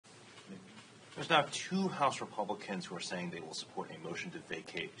There's now two House Republicans who are saying they will support a motion to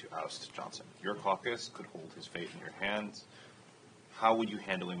vacate to oust Johnson. Your caucus could hold his fate in your hands. How would you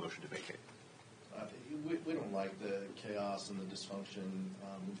handle a motion to vacate? We don't like the chaos and the dysfunction.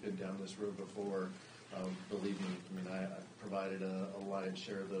 We've been down this road before. Believe me, I provided a lion's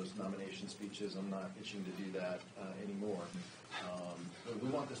share of those nomination speeches. I'm not itching to do that anymore. But we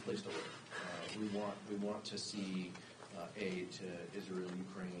want this place to work. We want to see aid to Israel,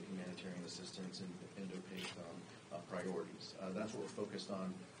 Ukraine, humanitarian assistance, and Indo-PAC priorities. That's what we're focused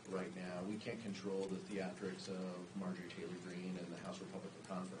on right now. We can't control the theatrics of Marjorie Taylor Greene and the House Republican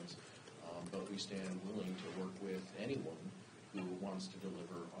Conference, but we stand willing to work with anyone who wants to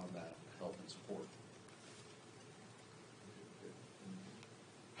deliver on that help and support.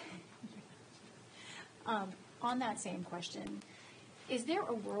 On that same question, is there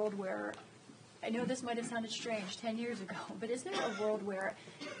a world where, I know this might have sounded strange 10 years ago, but is there a world where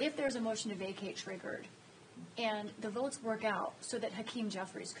if there's a motion to vacate triggered and the votes work out so that Hakeem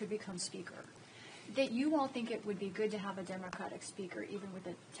Jeffries could become Speaker, that you all think it would be good to have a Democratic Speaker even with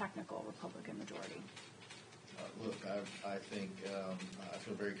a technical Republican majority? Look, I think I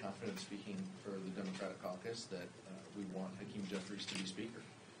feel very confident speaking for the Democratic caucus that we want Hakeem Jeffries to be Speaker.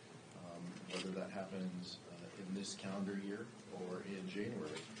 Whether that happens in this calendar year or in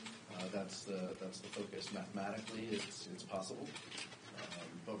January, that's the focus. Mathematically, it's possible,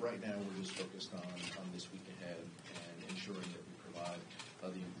 but right now we're just focused on this week ahead and ensuring that we provide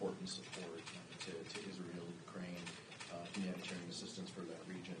the important support to Israel, Ukraine, humanitarian assistance for that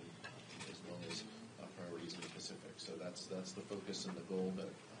region, as well as priorities in the Pacific. So that's the focus and the goal. But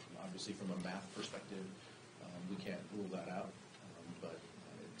obviously, from a math perspective, we can't rule that out. But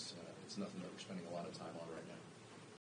it's nothing that we're spending a lot of time on right now.